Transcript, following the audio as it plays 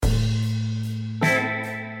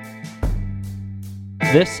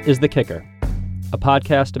This is The Kicker, a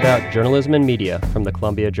podcast about journalism and media from the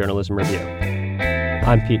Columbia Journalism Review.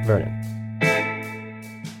 I'm Pete Vernon.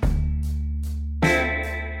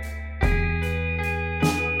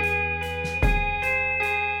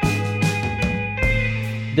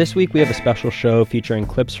 This week we have a special show featuring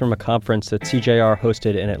clips from a conference that CJR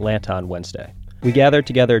hosted in Atlanta on Wednesday. We gathered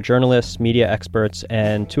together journalists, media experts,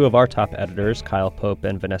 and two of our top editors, Kyle Pope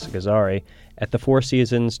and Vanessa Gezari, at the Four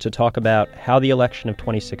Seasons to talk about how the election of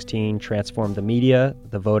 2016 transformed the media,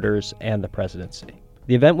 the voters, and the presidency.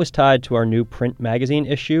 The event was tied to our new print magazine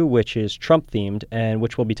issue, which is Trump-themed and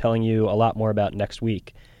which we'll be telling you a lot more about next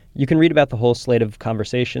week. You can read about the whole slate of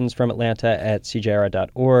conversations from Atlanta at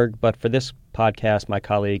cjr.org, but for this podcast, my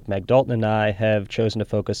colleague Meg Dalton and I have chosen to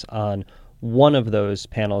focus on one of those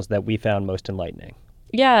panels that we found most enlightening.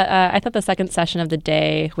 Yeah, I thought the second session of the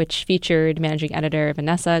day, which featured managing editor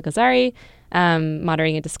Vanessa Gezari,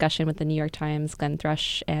 moderating a discussion with the New York Times, Glenn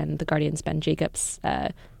Thrush, and The Guardian's Ben Jacobs,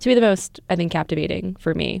 to be the most, I think, captivating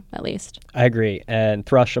for me, at least. I agree. And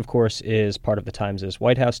Thrush, of course, is part of the Times'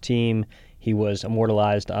 White House team. He was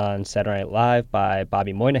immortalized on Saturday Night Live by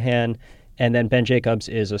Bobby Moynihan. And then Ben Jacobs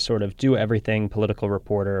is a sort of do-everything political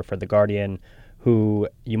reporter for The Guardian, who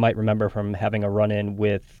you might remember from having a run-in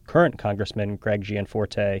with current Congressman Greg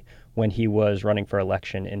Gianforte when he was running for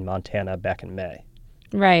election in Montana back in May.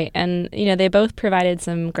 Right. And, they both provided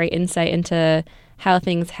some great insight into how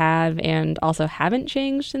things have and also haven't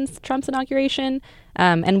changed since Trump's inauguration.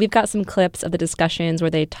 And we've got some clips of the discussions where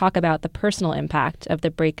they talk about the personal impact of the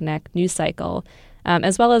breakneck news cycle,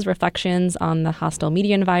 as well as reflections on the hostile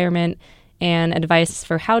media environment and advice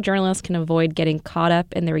for how journalists can avoid getting caught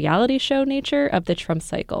up in the reality show nature of the Trump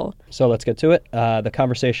cycle. So let's get to it. The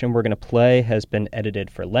conversation we're going to play has been edited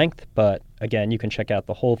for length, but again, you can check out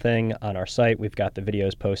the whole thing on our site. We've got the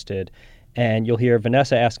videos posted, and you'll hear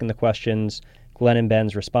Vanessa asking the questions, Glenn and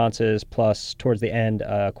Ben's responses, plus towards the end,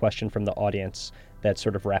 a question from the audience that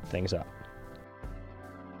sort of wrap things up.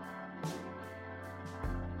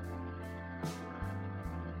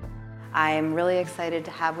 I'm really excited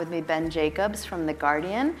to have with me Ben Jacobs from The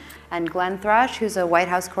Guardian and Glenn Thrush, who's a White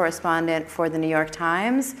House correspondent for The New York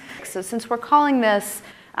Times. So since we're calling this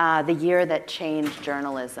the year that changed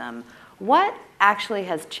journalism, what actually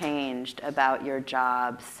has changed about your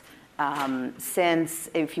jobs since,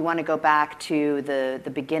 if you want to go back to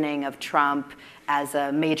the beginning of Trump as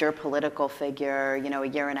a major political figure, a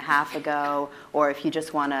year and a half ago, or if you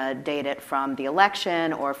just want to date it from the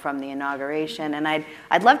election or from the inauguration? And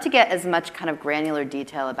I'd love to get as much kind of granular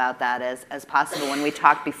detail about that as possible. When we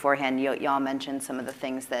talked beforehand, y'all mentioned some of the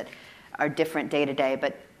things that are different day to day,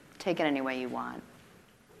 but take it any way you want.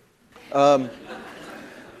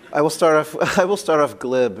 I will start off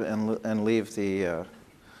glib and leave the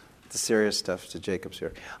serious stuff to Jacobs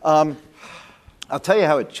here. I'll tell you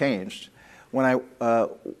how it changed. When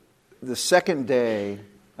the second day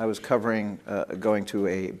I was covering, going to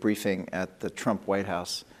a briefing at the Trump White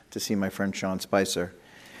House to see my friend Sean Spicer,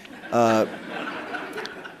 I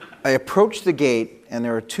approached the gate and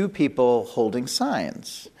there were two people holding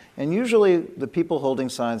signs. And usually the people holding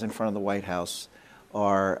signs in front of the White House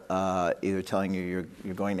are either telling you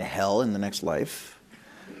you're going to hell in the next life,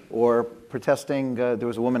 or protesting. There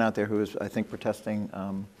was a woman out there who was, I think, protesting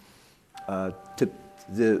to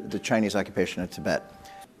the Chinese occupation of Tibet.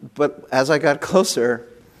 But as I got closer,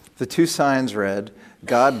 the two signs read,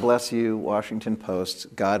 "God bless you, Washington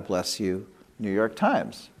Post. God bless you, New York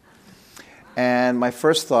Times." And my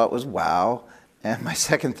first thought was, wow. And my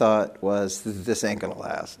second thought was, this ain't going to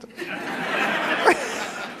last.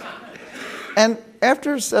 And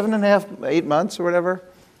after 7.5, 8 months or whatever,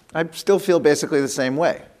 I still feel basically the same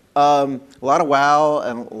way. A lot of wow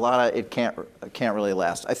and a lot of it can't really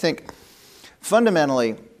last. I think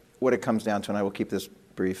fundamentally what it comes down to, and I will keep this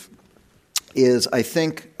brief, is I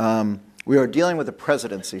think we are dealing with a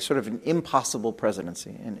presidency, sort of an impossible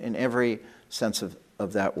presidency in every sense of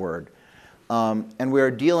that word. And we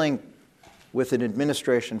are dealing with an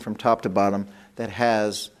administration from top to bottom that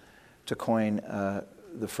has, to coin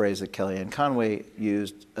the phrase that Kellyanne Conway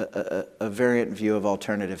used, a variant view of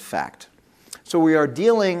alternative fact. So we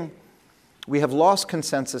have lost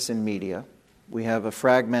consensus in media. We have a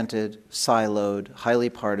fragmented, siloed, highly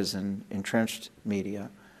partisan, entrenched media.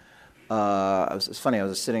 It's funny, I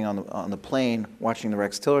was sitting on the plane watching the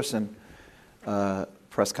Rex Tillerson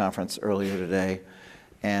press conference earlier today,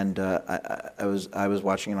 and I was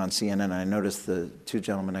watching it on CNN, and I noticed the two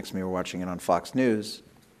gentlemen next to me were watching it on Fox News.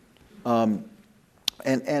 And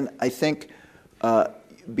I think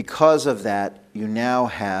because of that, you now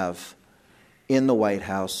have in the White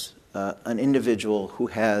House an individual who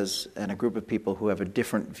has, and a group of people who have a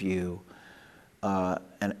different view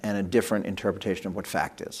and a different interpretation of what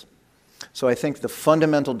fact is. So I think the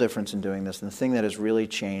fundamental difference in doing this, and the thing that has really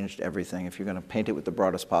changed everything, if you're going to paint it with the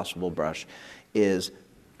broadest possible brush, is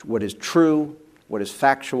what is true, what is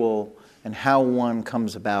factual, and how one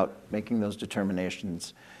comes about making those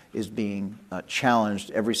determinations is being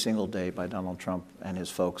challenged every single day by Donald Trump and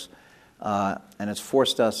his folks. And it's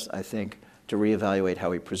forced us, I think, to reevaluate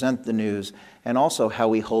how we present the news and also how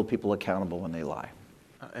we hold people accountable when they lie.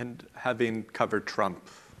 And having covered Trump,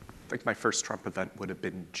 I think my first Trump event would have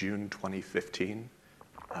been June 2015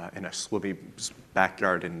 in a swimming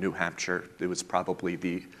backyard in New Hampshire. It was probably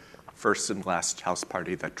the first and last house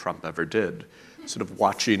party that Trump ever did, sort of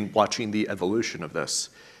watching the evolution of this.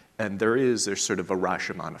 And there's sort of a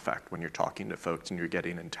Rashomon effect when you're talking to folks and you're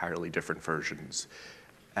getting entirely different versions.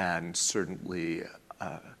 And certainly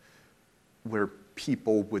where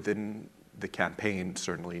people within the campaign,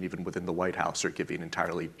 certainly, and even within the White House, are giving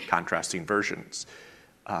entirely contrasting versions.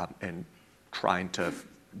 And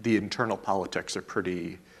the internal politics are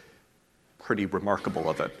pretty remarkable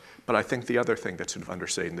of it. But I think the other thing that's sort of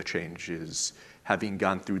understating the change is having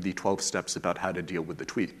gone through the 12 steps about how to deal with the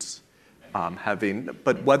tweets.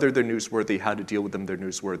 But whether they're newsworthy, how to deal with them, they're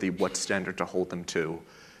newsworthy, what standard to hold them to,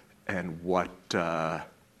 and what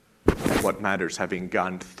matters, having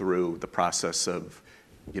gone through the process of,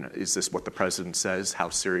 is this what the president says? How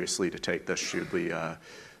seriously to take this?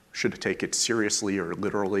 Should take it seriously or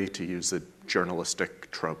literally, to use a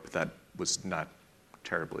journalistic trope that was not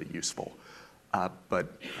terribly useful.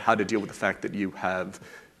 But how to deal with the fact that you have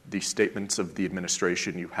the statements of the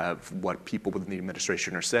administration, you have what people within the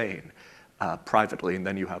administration are saying privately, and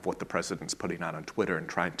then you have what the president's putting out on Twitter and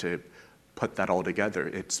trying to put that all together.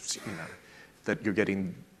 It's, that you're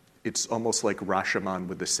getting, it's almost like Rashomon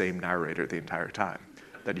with the same narrator the entire time,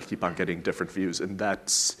 that you keep on getting different views. And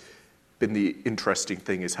that's been the interesting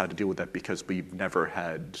thing, is how to deal with that, because we've never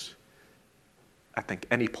had, I think,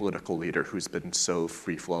 any political leader who's been so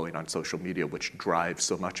free-flowing on social media, which drives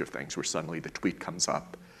so much of things, where suddenly the tweet comes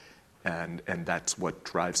up, and that's what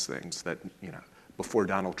drives things. That, before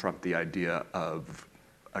Donald Trump, the idea of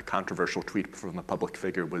a controversial tweet from a public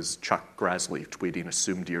figure was Chuck Grassley tweeting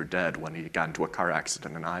 "assumed you're dead" when he got into a car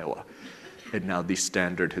accident in Iowa. And now the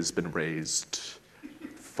standard has been raised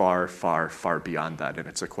far, far, far beyond that, and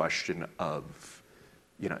it's a question of,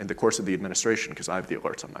 in the course of the administration, because I have the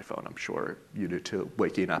alerts on my phone, I'm sure you do too,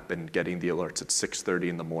 waking up and getting the alerts at 6:30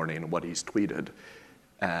 in the morning what he's tweeted.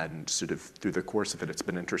 And sort of through the course of it, it's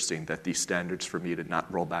been interesting that these standards for me to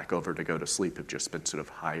not roll back over to go to sleep have just been sort of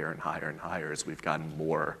higher and higher and higher as we've gotten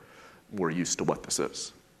more used to what this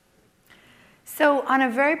is. So on a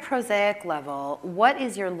very prosaic level, what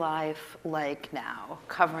is your life like now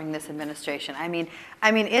covering this administration? I mean,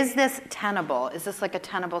 is this tenable? Is this like a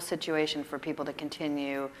tenable situation for people to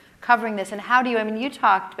continue covering this? And how do you, you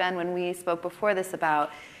talked, Ben, when we spoke before this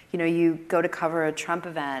about, you go to cover a Trump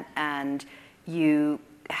event and you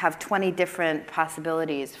have 20 different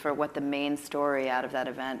possibilities for what the main story out of that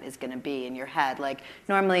event is going to be in your head. Like,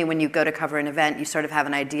 normally when you go to cover an event, you sort of have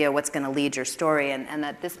an idea what's going to lead your story, and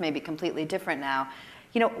that this may be completely different now.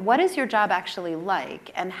 What is your job actually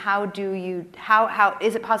like, and how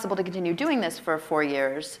is it possible to continue doing this for 4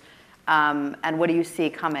 years, and what do you see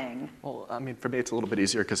coming? Well, for me, it's a little bit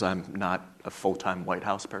easier because I'm not a full-time White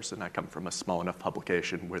House person. I come from a small enough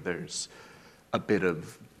publication where there's a bit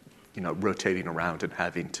of rotating around and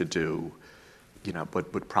having to do,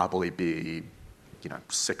 what would probably be,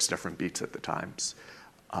 6 different beats at the times.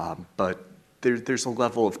 But there's a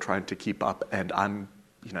level of trying to keep up, and I'm,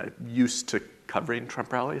 used to covering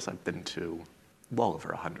Trump rallies. I've been to well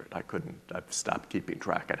over 100. I've stopped keeping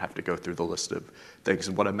track. I'd have to go through the list of things.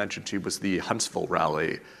 And what I mentioned to you was the Huntsville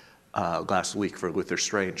rally last week for Luther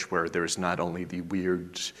Strange, where there's not only the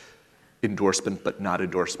weird endorsement but not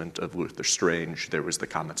endorsement of Luther Strange. There was the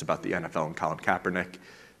comments about the NFL and Colin Kaepernick.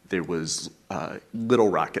 There was Little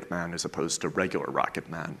Rocket Man as opposed to regular Rocket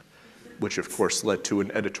Man, which of course led to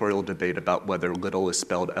an editorial debate about whether little is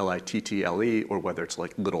spelled Little or whether it's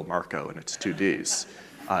like Little Marco and it's 2 Ds.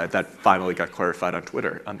 That finally got clarified on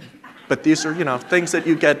Twitter. But these are, things that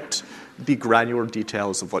you get the granular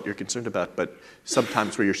details of what you're concerned about, but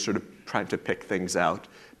sometimes where you're sort of trying to pick things out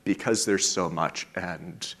because there's so much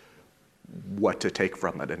and what to take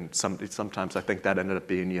from it. And sometimes I think that ended up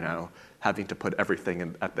being, having to put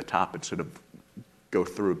everything at the top and sort of go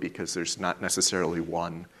through, because there's not necessarily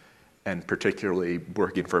one, and particularly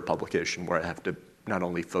working for a publication where I have to not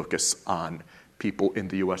only focus on people in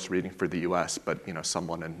the U.S. reading for the U.S., but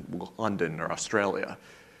someone in London or Australia,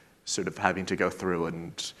 sort of having to go through.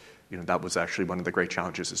 And that was actually one of the great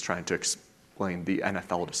challenges, is trying to explain the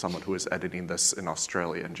NFL to someone who is editing this in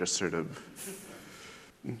Australia, and just sort of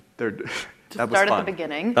That was Start at fun. the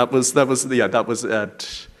beginning. That was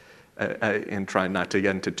at in trying not to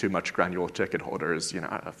get into too much granular ticket holders,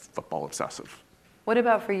 a football obsessive. What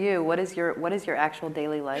about for you? What is your actual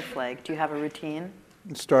daily life like? Do you have a routine?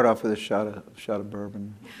 Start off with a shot of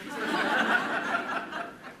bourbon.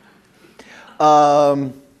 I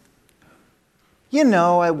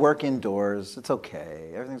work indoors. It's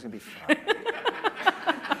okay. Everything's gonna be fine.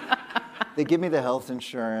 They give me the health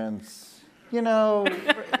insurance.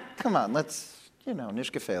 Come on, let's,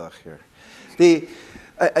 nicht gefährlich here.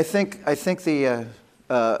 I think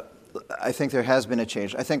there has been a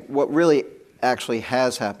change. I think what really actually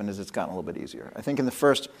has happened is it's gotten a little bit easier. I think in the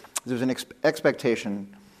first, there was an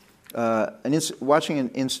expectation, watching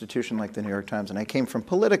an institution like the New York Times, and I came from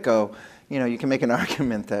Politico, you can make an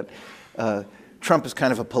argument that Trump is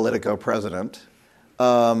kind of a Politico president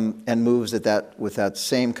and moves with that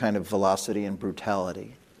same kind of velocity and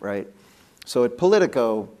brutality, right? So at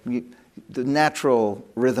Politico, the natural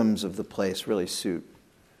rhythms of the place really suit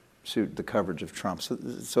the coverage of Trump.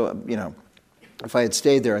 So if I had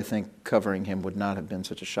stayed there, I think covering him would not have been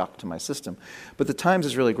such a shock to my system. But the Times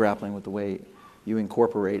is really grappling with the way you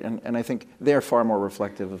incorporate, and I think they're far more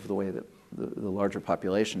reflective of the way that the larger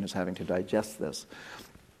population is having to digest this.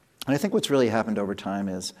 And I think what's really happened over time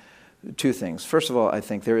is two things. First of all, I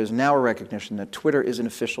think there is now a recognition that Twitter is an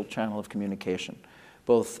official channel of communication,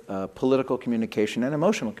 both political communication and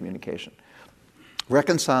emotional communication.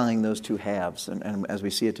 Reconciling those two halves, and as we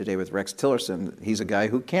see it today with Rex Tillerson, he's a guy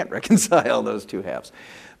who can't reconcile those two halves.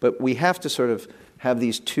 But we have to sort of have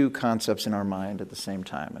these two concepts in our mind at the same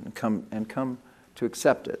time and come to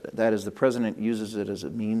accept it. That is, the president uses it as a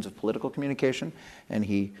means of political communication, and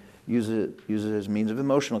he uses it as a means of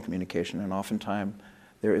emotional communication, and oftentimes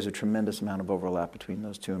there is a tremendous amount of overlap between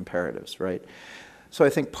those two imperatives, right? So I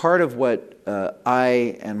think part of what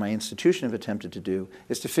I and my institution have attempted to do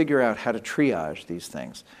is to figure out how to triage these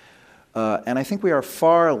things. And I think we are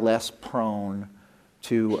far less prone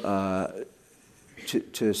to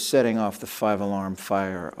setting off the five-alarm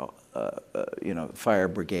fire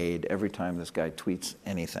brigade every time this guy tweets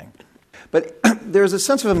anything. But there's a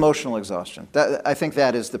sense of emotional exhaustion. I think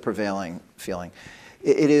that is the prevailing feeling.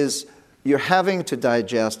 It is, you're having to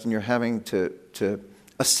digest and you're having to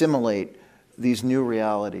assimilate these new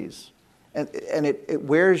realities. And it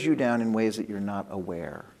wears you down in ways that you're not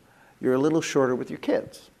aware. You're a little shorter with your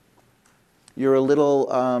kids. You're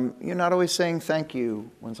not always saying thank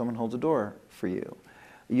you when someone holds a door for you.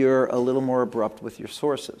 You're a little more abrupt with your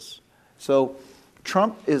sources. So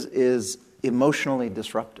Trump is emotionally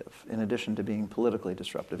disruptive in addition to being politically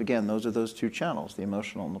disruptive. Again, those are those two channels, the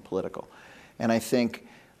emotional and the political. And I think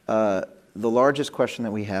the largest question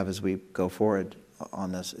that we have as we go forward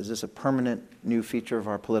on this, is this a permanent new feature of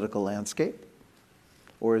our political landscape?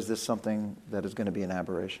 Or is this something that is going to be an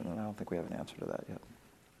aberration? And I don't think we have an answer to that yet.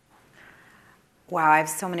 Wow, I have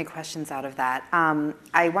so many questions out of that.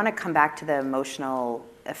 I want to come back to the emotional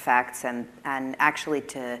effects and actually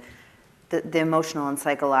to the emotional and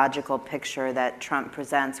psychological picture that Trump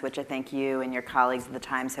presents, which I think you and your colleagues at the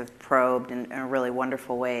Times have probed in really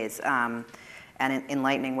wonderful ways and in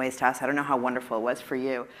enlightening ways to us. I don't know how wonderful it was for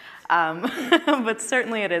you, but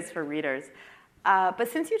certainly it is for readers. But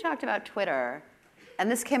since you talked about Twitter, and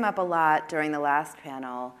this came up a lot during the last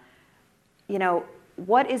panel,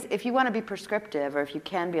 if you want to be prescriptive, or if you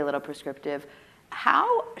can be a little prescriptive,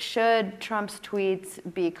 how should Trump's tweets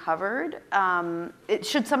be covered?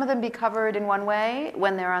 Should some of them be covered in one way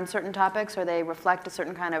when they're on certain topics, or they reflect a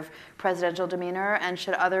certain kind of presidential demeanor? And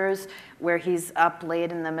should others, where he's up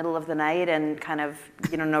late in the middle of the night and kind of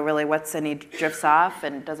you don't know really and he drifts off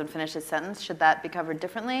and doesn't finish his sentence, should that be covered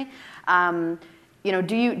differently?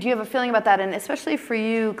 Do you have a feeling about that? And especially for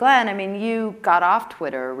you, Glenn, I mean, you got off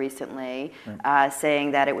Twitter recently,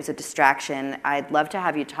 saying that it was a distraction. I'd love to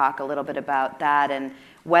have you talk a little bit about that and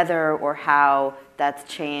whether or how that's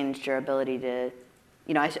changed your ability to,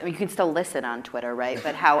 you can still listen on Twitter, right?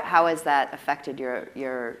 But how has that affected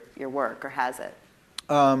your work, or has it?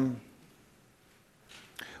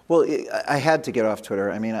 Well, I had to get off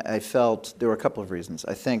Twitter. I mean, I felt there were a couple of reasons.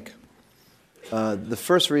 I think the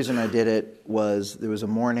first reason I did it was there was a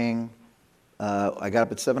morning, I got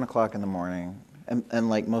up at 7 o'clock in the morning, and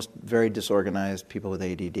like most very disorganized people with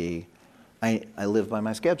ADD, I live by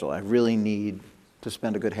my schedule. I really need to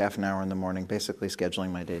spend a good half an hour in the morning basically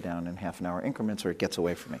scheduling my day down in half-an-hour increments, or it gets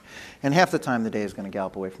away from me. And half the time the day is going to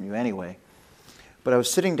gallop away from you anyway. But I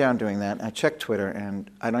was sitting down doing that, and I checked Twitter, and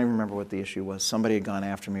I don't even remember what the issue was. Somebody had gone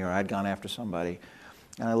after me, or I'd gone after somebody,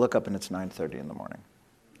 and I look up and it's 9:30 in the morning.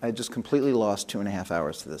 I just completely lost 2.5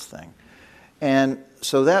 hours to this thing. And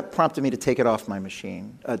so that prompted me to take it off my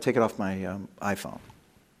machine, take it off my iPhone.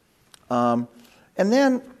 And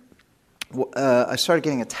then I started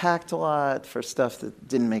getting attacked a lot for stuff that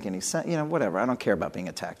didn't make any sense. Whatever. I don't care about being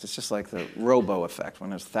attacked. It's just like the robo effect when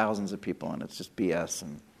there's thousands of people and it's just BS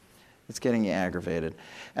and it's getting you aggravated.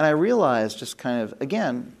 And I realized, just kind of,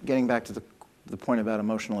 again, getting back to the point about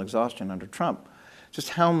emotional exhaustion under Trump, just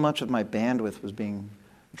how much of my bandwidth was being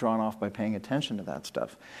drawn off by paying attention to that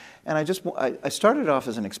stuff. And I started off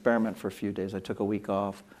as an experiment for a few days. I took a week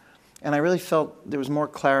off. And I really felt there was more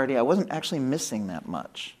clarity. I wasn't actually missing that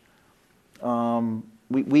much.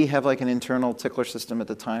 We have like an internal tickler system at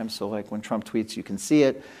the time, so like when Trump tweets, you can see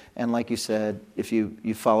it. And like you said, if you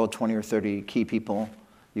follow 20 or 30 key people,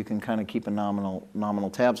 you can kind of keep a nominal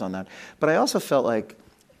tabs on that. But I also felt like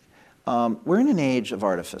we're in an age of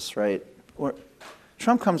artifice, right?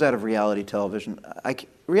 Trump comes out of reality television.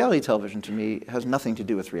 Reality television, to me, has nothing to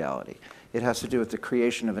do with reality. It has to do with the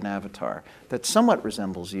creation of an avatar that somewhat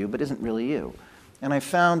resembles you, but isn't really you. And I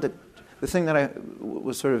found that the thing that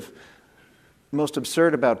was sort of most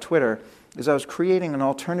absurd about Twitter is I was creating an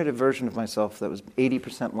alternative version of myself that was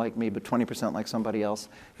 80% like me, but 20% like somebody else,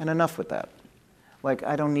 and enough with that. Like,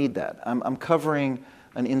 I don't need that. I'm covering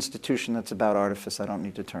an institution that's about artifice. I don't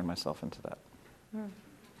need to turn myself into that.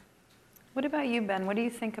 What about you, Ben? What do you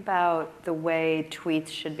think about the way tweets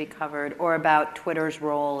should be covered, or about Twitter's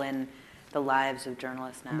role in the lives of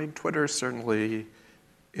journalists now? I mean, Twitter certainly,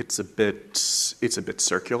 it's a bit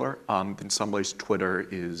circular. In some ways, Twitter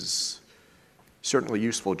is certainly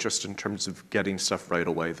useful just in terms of getting stuff right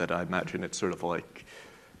away. That I imagine it's sort of like,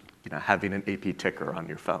 having an AP ticker on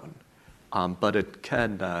your phone. But it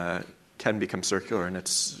can become circular, and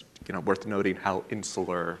it's worth noting how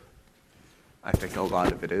insular I think a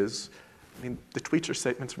lot of it is. I mean, the tweets are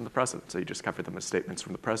statements from the president, so you just cover them as statements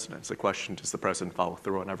from the president. It's the question, does the president follow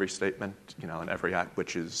through on every statement, on every act,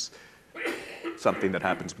 which is something that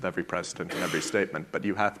happens with every president and every statement. But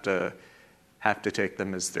you have to take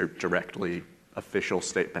them as they're directly official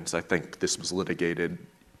statements. I think this was litigated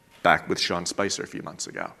back with Sean Spicer a few months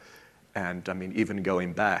ago. And I mean, even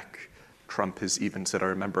going back, Trump has even said, I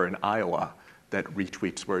remember in Iowa, that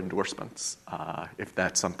retweets were endorsements, if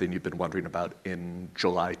that's something you've been wondering about, in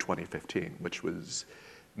July 2015, which was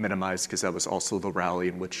minimized because that was also the rally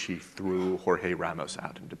in which he threw Jorge Ramos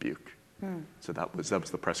out in Dubuque. So that was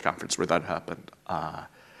the press conference where that happened.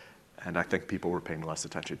 And I think people were paying less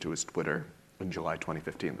attention to his Twitter in July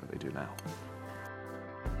 2015 than they do now.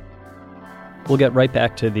 We'll get right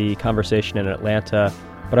back to the conversation in Atlanta,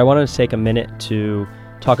 but I wanted to take a minute to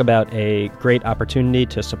talk about a great opportunity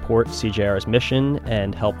to support CJR's mission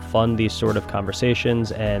and help fund these sort of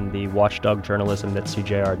conversations and the watchdog journalism that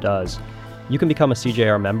CJR does. You can become a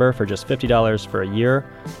CJR member for just $50 for a year.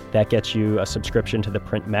 That gets you a subscription to the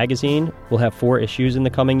print magazine. We'll have 4 issues in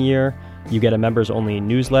the coming year. You get a members-only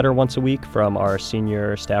newsletter once a week from our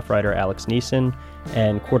senior staff writer, Alex Neeson,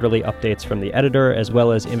 and quarterly updates from the editor, as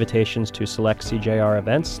well as invitations to select CJR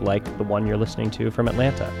events like the one you're listening to from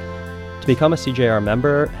Atlanta. To become a CJR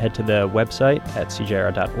member, head to the website at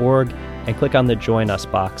cjr.org and click on the Join Us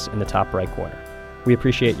box in the top right corner. We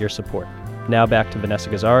appreciate your support. Now back to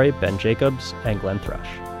Vanessa Gezari, Ben Jacobs, and Glenn Thrush.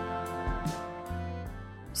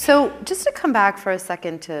 So just to come back for a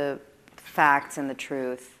second to facts and the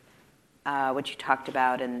truth, which you talked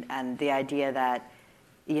about, and the idea that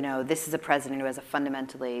this is a president who has a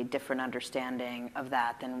fundamentally different understanding of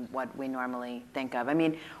that than what we normally think of. I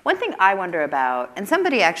mean, one thing I wonder about, and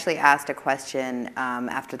somebody actually asked a question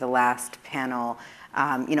after the last panel,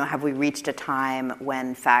 have we reached a time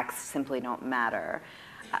when facts simply don't matter?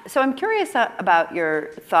 So I'm curious about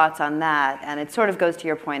your thoughts on that, and it sort of goes to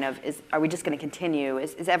your point of, are we just going to continue?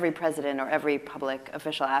 Is every president or every public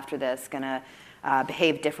official after this going to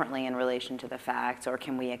behave differently in relation to the facts, or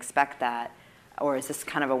can we expect that? Or is this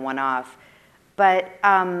kind of a one-off? But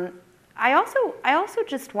I also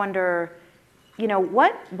just wonder,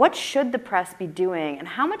 what should the press be doing, and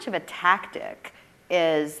how much of a tactic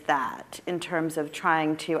is that in terms of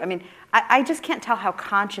trying to? I mean, I just can't tell how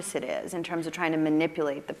conscious it is in terms of trying to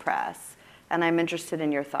manipulate the press, and I'm interested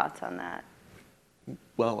in your thoughts on that.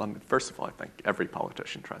 Well, first of all, I think every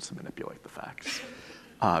politician tries to manipulate the facts,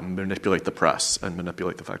 manipulate the press, and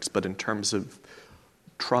manipulate the facts. But in terms of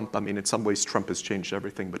Trump, I mean, in some ways, Trump has changed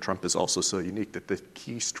everything, but Trump is also so unique that the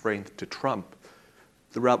key strength to Trump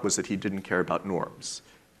throughout was that he didn't care about norms.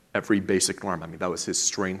 Every basic norm, I mean, that was his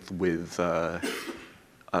strength with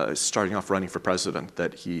starting off running for president,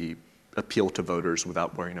 that he appealed to voters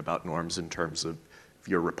without worrying about norms in terms of, if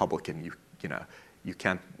you're a Republican, you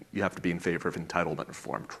have to be in favor of entitlement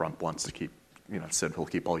reform. Trump wants to keep, said he'll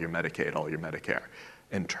keep all your Medicaid, all your Medicare.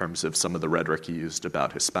 In terms of some of the rhetoric he used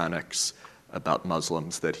about Hispanics, about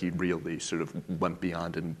Muslims, that he really sort of went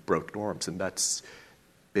beyond and broke norms. And that's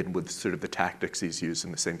been with sort of the tactics he's used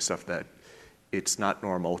and the same stuff, that it's not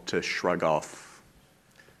normal to shrug off.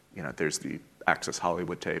 There's the Access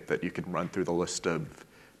Hollywood tape that you can run through the list of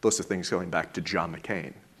things going back to John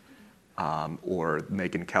McCain or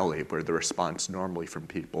Megyn Kelly, where the response normally from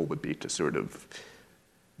people would be to sort of,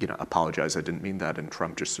 apologize, I didn't mean that, and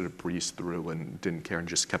Trump just sort of breezed through and didn't care and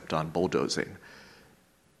just kept on bulldozing.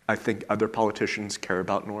 I think other politicians care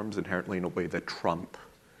about norms inherently in a way that Trump,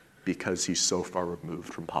 because he's so far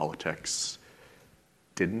removed from politics,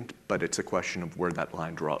 didn't. But it's a question of where that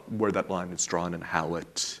line is drawn and how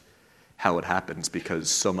it happens, because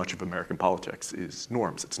so much of American politics is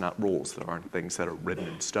norms. It's not rules. There aren't things that are written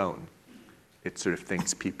in stone. It's sort of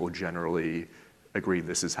things people generally agree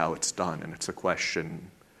this is how it's done, and it's a question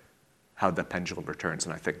how the pendulum returns,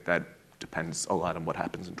 and I think that depends a lot on what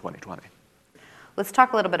happens in 2020. Let's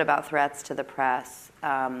talk a little bit about threats to the press.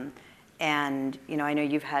 And I know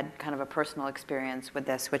you've had kind of a personal experience with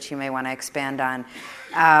this, which you may want to expand on.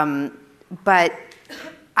 But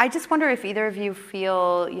I just wonder if either of you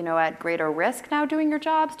feel, at greater risk now doing your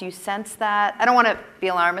jobs. Do you sense that? I don't want to be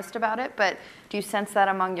alarmist about it, but do you sense that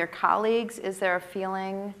among your colleagues? Is there a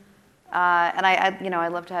feeling? And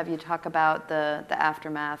I'd love to have you talk about the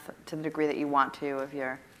aftermath to the degree that you want to of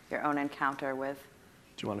your own encounter with.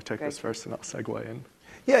 Do you want to take this first, and I'll segue in?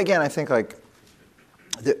 Yeah, again, I think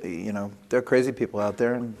there are crazy people out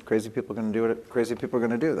there, and crazy people are going to do what crazy people are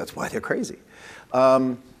going to do. That's why they're crazy.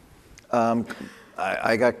 I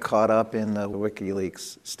got caught up in the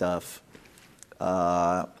WikiLeaks stuff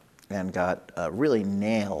and got really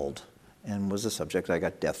nailed, and was the subject. I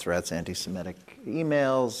got death threats, anti-Semitic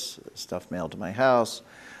emails, stuff mailed to my house.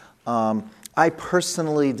 I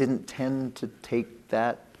personally didn't tend to take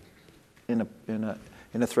that in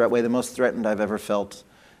a threat way. The most threatened I've ever felt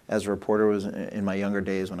as a reporter was in my younger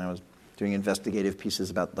days when I was doing investigative pieces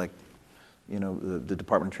about the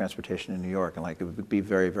Department of Transportation in New York, and it would be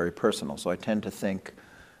very, very personal. So I tend to think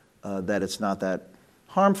that it's not that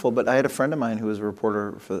harmful. But I had a friend of mine who was a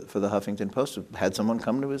reporter for the Huffington Post who had someone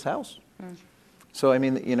come to his house. So I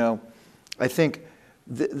think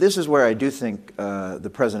this is where I do think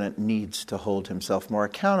the president needs to hold himself more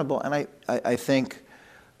accountable. And I think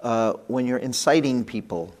when you're inciting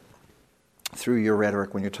people through your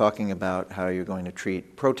rhetoric, when you're talking about how you're going to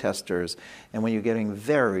treat protesters, and when you're getting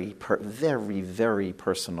very, very, very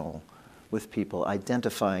personal with people,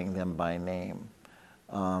 identifying them by name,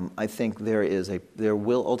 I think there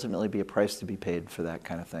will ultimately be a price to be paid for that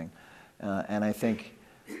kind of thing. And I think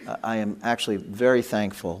I am actually very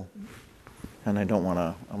thankful, and I don't want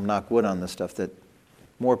to knock wood on this stuff, that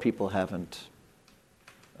more people haven't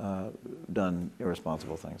done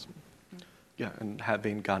irresponsible things. Yeah, and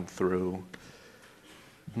having gone through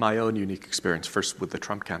my own unique experience, first with the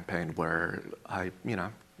Trump campaign, where I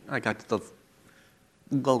got the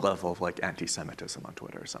low level of anti-Semitism on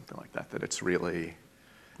Twitter or something like that, that it's really...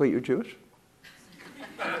 Wait, you're Jewish?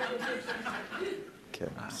 Okay,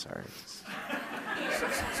 sorry.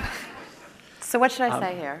 So what should I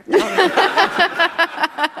say here?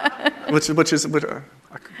 Which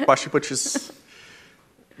is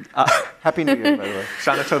Happy New Year, by the way.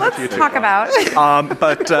 Let's talk about.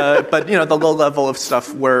 But the low level of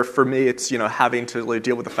stuff where for me it's having to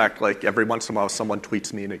deal with the fact every once in a while someone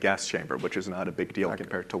tweets me in a gas chamber, which is not a big deal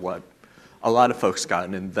compared to what a lot of folks got,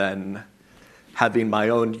 and then having my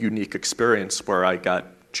own unique experience where I got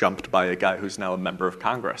jumped by a guy who's now a member of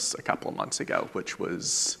Congress a couple of months ago, which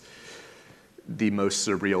was the most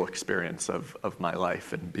surreal experience of my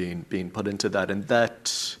life, and being put into that, and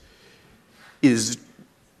that is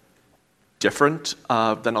different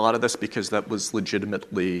than a lot of this, because that was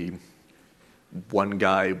legitimately one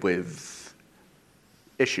guy with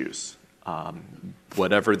issues.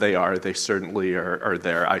 Whatever they are, they certainly are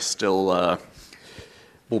there. I still,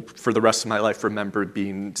 will for the rest of my life, remember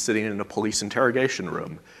sitting in a police interrogation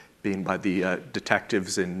room, being by the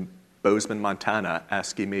detectives in Bozeman, Montana,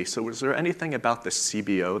 asking me, so was there anything about the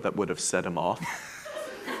CBO that would have set him off?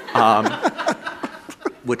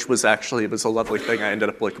 Which was actually, it was a lovely thing. I ended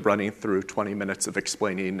up running through 20 minutes of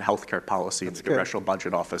explaining healthcare policy in the Congressional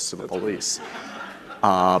Budget Office to the police.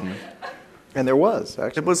 And there was,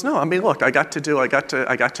 actually. It was, no, I mean, look, I got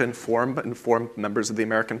to inform members of the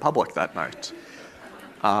American public that night.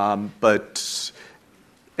 And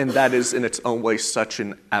that is in its own way such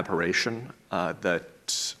an aberration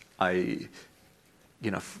that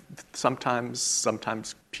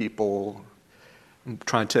sometimes people, I'm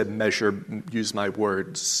trying to use my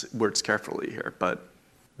words carefully here, but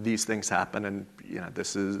these things happen, and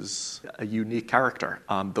this is a unique character.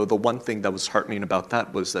 Though the one thing that was heartening about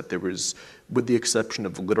that was that there was, with the exception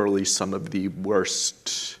of literally some of the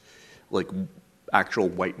worst, actual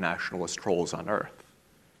white nationalist trolls on earth,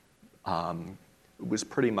 it was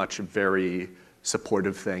pretty much a very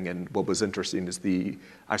supportive thing. And what was interesting is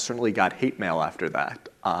I certainly got hate mail after that.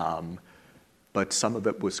 But some of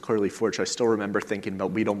it was clearly forged. I still remember thinking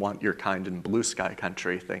about, we don't want your kind in blue sky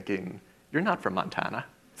country, thinking, you're not from Montana.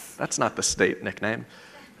 That's not the state nickname.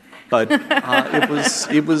 But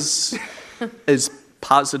it was as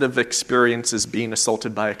positive experience as being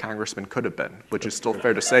assaulted by a congressman could have been, which is still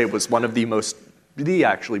fair to say was one of the most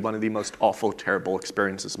awful, terrible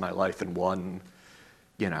experiences of my life, and one,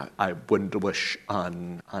 I wouldn't wish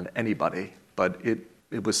on anybody. But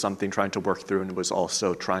it was something trying to work through, and it was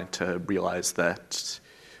also trying to realize that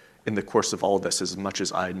in the course of all of this, as much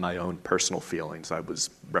as I had my own personal feelings, I was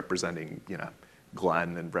representing,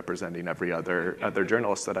 Glenn and representing every other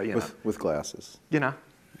journalist that I, with glasses.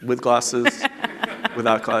 With glasses,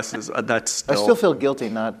 without glasses. That's still, I still feel guilty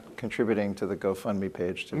not contributing to the GoFundMe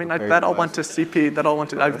page. That all went to CP. That all went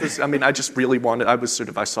to. I just really wanted. I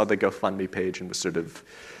saw the GoFundMe page and was sort of,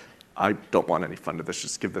 I don't want any fund of this.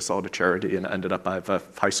 Just give this all to charity. And ended up, I have a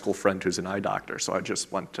high school friend who's an eye doctor, so I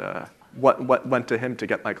just went to him to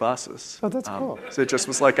get my glasses. Oh, that's cool. So it just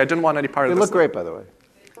was like I didn't want any part of this. They look great, by the way.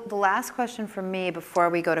 The last question from me before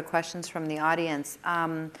we go to questions from the audience.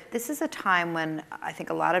 This is a time when I think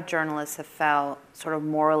a lot of journalists have felt sort of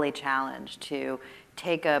morally challenged to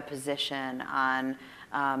take a position on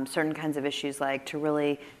certain kinds of issues, like to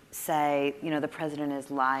really say, the president is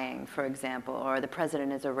lying, for example, or the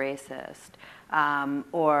president is a racist,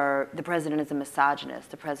 or the president is a misogynist,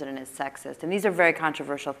 the president is sexist. And these are very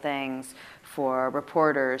controversial things for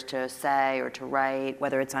reporters to say or to write,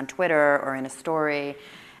 whether it's on Twitter or in a story.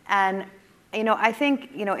 And, I think,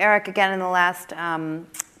 Eric, again, in the last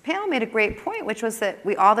panel made a great point, which was that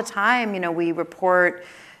we all the time, we report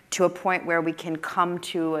to a point where we can come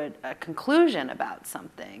to a conclusion about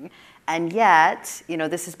something. And yet,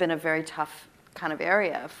 this has been a very tough kind of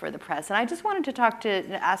area for the press. And I just wanted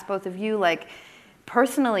to ask both of you,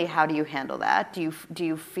 personally, how do you handle that? Do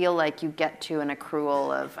you feel like you get to an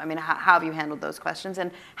accrual of, how have you handled those questions?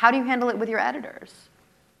 And how do you handle it with your editors?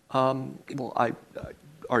 I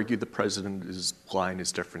argue the president's line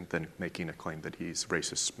is different than making a claim that he's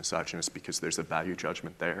racist, misogynist, because there's a value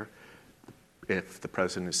judgment there. If the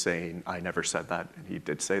president is saying, I never said that, and he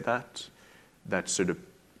did say that, that's sort of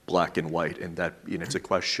black and white, and that it's a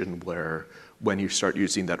question where when you start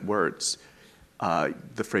using that words,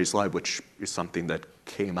 the phrase lie, which is something that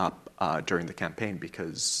came up during the campaign,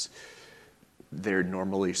 because they're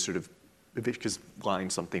normally because lying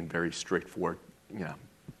something very straightforward,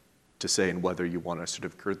 to say, and whether you want to sort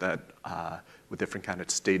of curd that with different kind of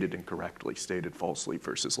stated incorrectly, stated falsely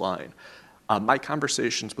versus lying. My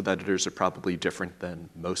conversations with editors are probably different than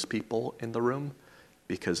most people in the room,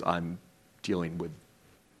 because I'm dealing with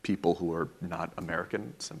people who are not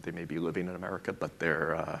Americans, and they may be living in America, but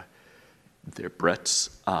they're Brits.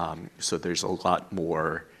 So there's a lot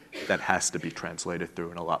more that has to be translated through,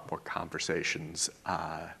 and a lot more conversations.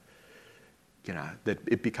 That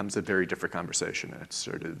it becomes a very different conversation, and it's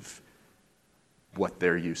sort of what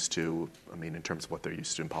they're used to. In terms of what they're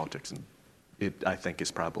used to in politics, and it, I think,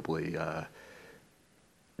 is probably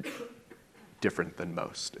different than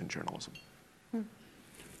most in journalism. What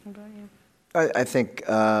about you? I think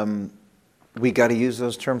we got to use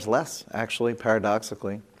those terms less, actually,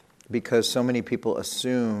 paradoxically, because so many people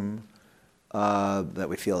assume that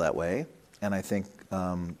we feel that way. And I think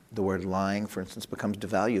the word lying, for instance, becomes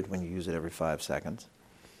devalued when you use it every 5 seconds.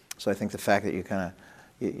 So I think the fact that you kind of,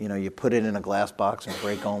 you put it in a glass box and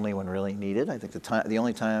break only when really needed. I think the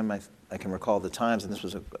only time I can recall the times, and this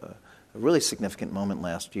was a really significant moment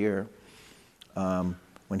last year,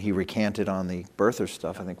 when he recanted on the birther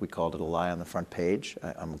stuff. I think we called it a lie on the front page.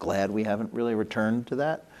 I'm glad we haven't really returned to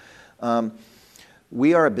that.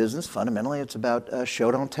 We are a business, fundamentally, it's about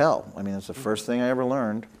show, don't tell. It's the first thing I ever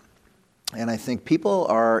learned. And I think people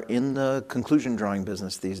are in the conclusion drawing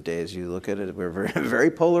business these days. You look at it, we're a very, very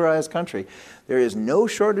polarized country. There is no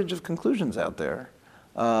shortage of conclusions out there.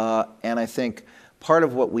 And I think part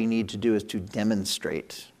of what we need to do is to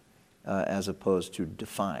demonstrate as opposed to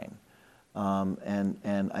define.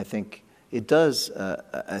 And I think it does,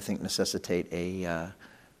 necessitate a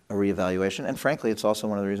reevaluation. And frankly, it's also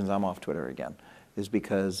one of the reasons I'm off Twitter again, is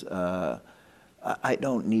because I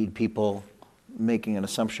don't need people making an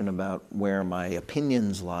assumption about where my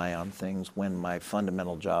opinions lie on things when my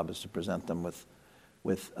fundamental job is to present them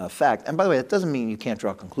with fact. And by the way, that doesn't mean you can't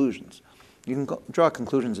draw conclusions. You can draw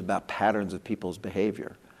conclusions about patterns of people's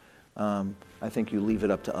behavior. I think you leave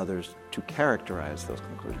it up to others to characterize those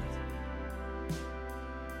conclusions.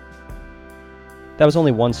 That was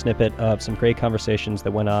only one snippet of some great conversations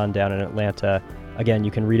that went on down in Atlanta. Again,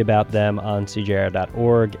 you can read about them on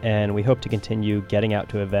cjr.org, and we hope to continue getting out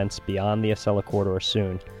to events beyond the Acela corridor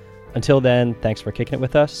soon. Until then, thanks for kicking it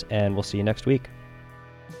with us, and we'll see you next week.